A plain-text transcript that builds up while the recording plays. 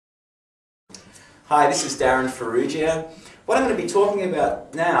Hi, this is Darryn Farrugia. What I'm going to be talking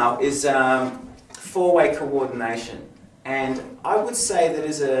about now is four-way coordination. And I would say that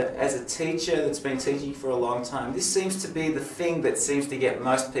as a teacher that's been teaching for a long time, this seems to be the thing that seems to get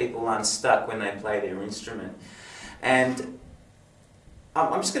most people unstuck when they play their instrument. And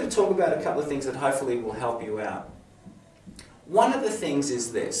I'm just going to talk about a couple of things that hopefully will help you out. One of the things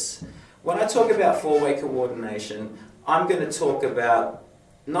is this. When I talk about four-way coordination, I'm going to talk about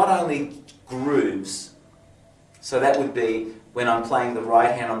not only grooves, so that would be when I'm playing the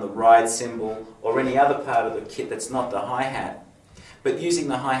right hand on the ride cymbal or any other part of the kit that's not the hi-hat, but using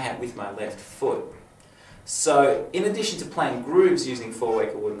the hi-hat with my left foot. So in addition to playing grooves using four-way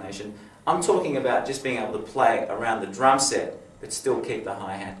coordination, I'm talking about just being able to play around the drum set but still keep the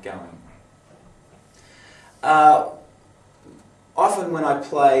hi-hat going. Often when I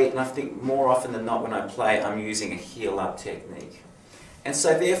play, and I think more often than not when I play, I'm using a heel-up technique. And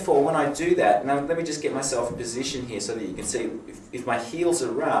so therefore when I do that, now let me just get myself in position here so that you can see if my heels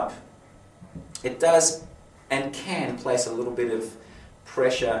are up, it does and can place a little bit of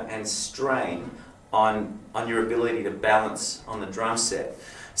pressure and strain on your ability to balance on the drum set.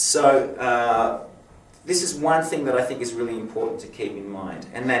 So this is one thing that I think is really important to keep in mind,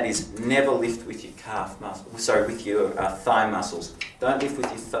 and that is never lift with your calf muscle, sorry, with your thigh muscles. Don't lift with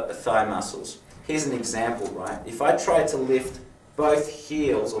your thigh muscles. Here's an example, right? If I try to lift both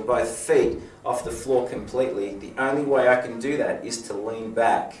heels or both feet off the floor completely, the only way I can do that is to lean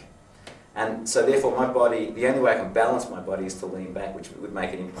back. And so therefore my body, the only way I can balance my body is to lean back, which would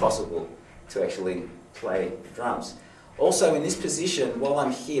make it impossible to actually play drums. Also in this position, while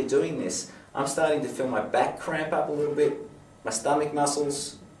I'm here doing this, I'm starting to feel my back cramp up a little bit. My stomach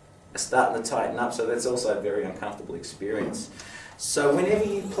muscles are starting to tighten up, so that's also a very uncomfortable experience. So whenever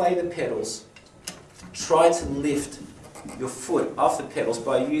you play the pedals, try to lift your foot off the pedals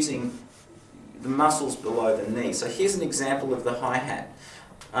by using the muscles below the knee. So here's an example of the hi-hat.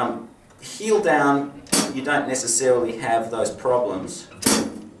 Heel down, you don't necessarily have those problems,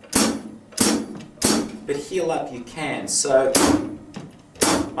 but heel up you can. So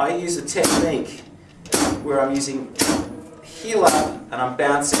I use a technique where I'm using heel up and I'm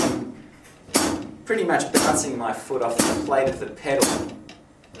bouncing, pretty much bouncing my foot off the plate of the pedal,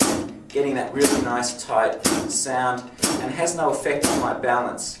 getting that really nice tight sound, and it has no effect on my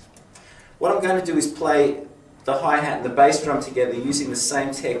balance. What I'm going to do is play the hi-hat and the bass drum together using the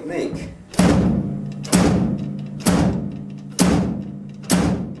same technique.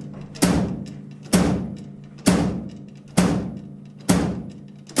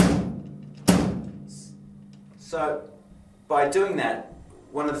 So by doing that,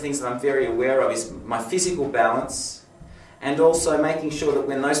 one of the things that I'm very aware of is my physical balance, and also making sure that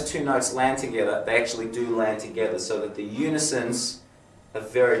when those two notes land together, they actually do land together so that the unisons are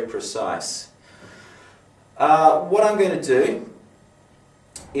very precise. What I'm going to do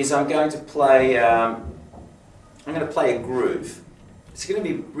is I'm going to play a groove. It's going to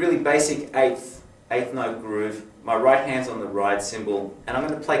be really basic eighth note groove. My right hand's on the ride cymbal, and I'm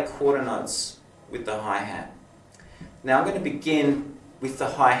going to play quarter notes with the hi-hat. Now I'm going to begin with the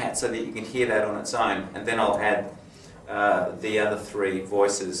hi-hat so that you can hear that on its own, and then I'll add the other three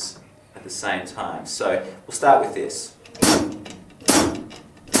voices at the same time. So we'll start with this.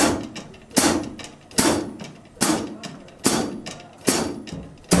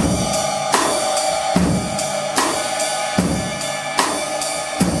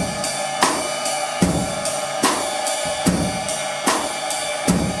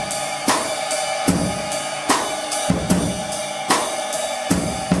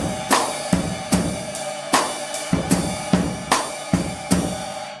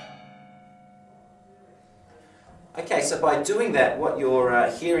 Okay, so by doing that, what you're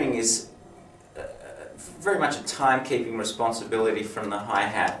hearing is very much a time-keeping responsibility from the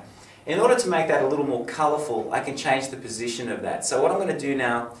hi-hat. In order to make that a little more colourful, I can change the position of that. So what I'm going to do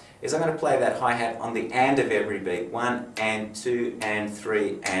now is I'm going to play that hi-hat on the and of every beat. 1 and 2 and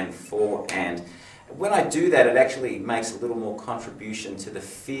 3 and 4 and. When I do that, it actually makes a little more contribution to the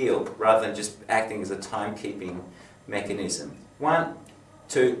feel rather than just acting as a time-keeping mechanism. 1,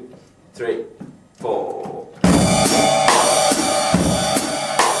 2, 3, 4.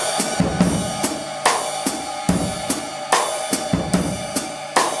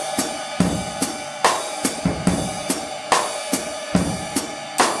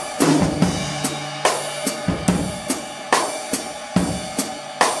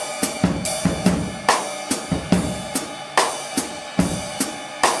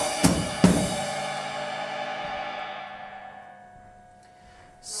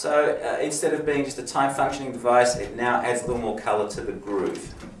 So instead of being just a time functioning device, it now adds a little more colour to the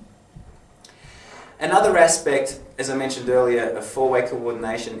groove. Another aspect, as I mentioned earlier, of four-way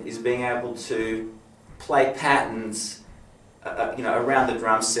coordination is being able to play patterns, around the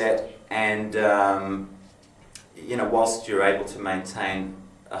drum set, and whilst you're able to maintain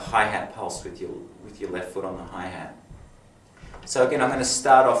a hi-hat pulse with your left foot on the hi-hat. So again, I'm going to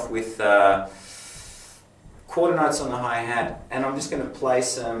start off with quarter notes on the hi-hat, and I'm just going to play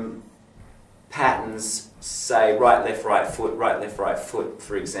some patterns, say right, left, right foot,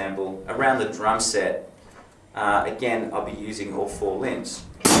 for example, around the drum set. Again, I'll be using all four limbs.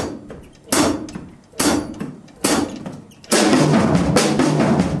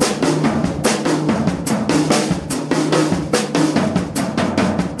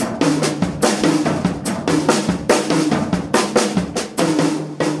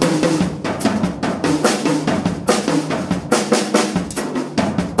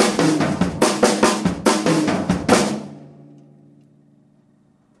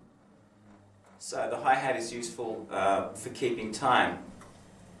 So the hi-hat is useful for keeping time.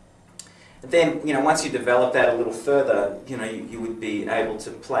 And then, once you develop that a little further, you would be able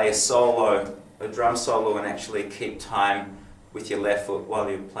to play a drum solo, and actually keep time with your left foot while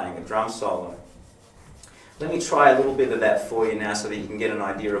you're playing a drum solo. Let me try a little bit of that for you now so that you can get an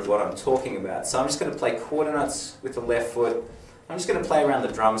idea of what I'm talking about. So I'm just going to play quarter notes with the left foot. I'm just going to play around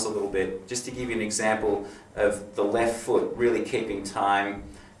the drums a little bit, just to give you an example of the left foot really keeping time,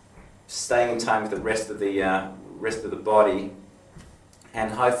 staying in time with the rest of the body, and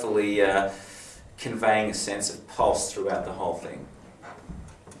hopefully conveying a sense of pulse throughout the whole thing.